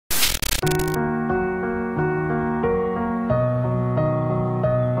The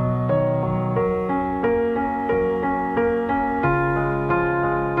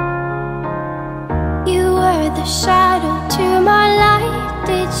shadow to my light,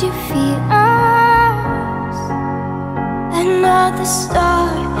 did you feel us? Another star,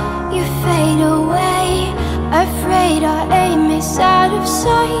 you fade away. Afraid our aim is out of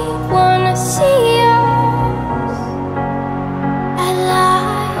sight. Wanna see us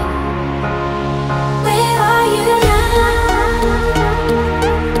alive. Where are you now?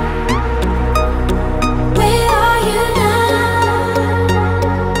 Where are you now?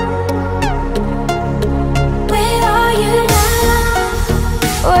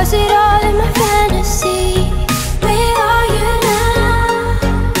 Was it all in my fantasy?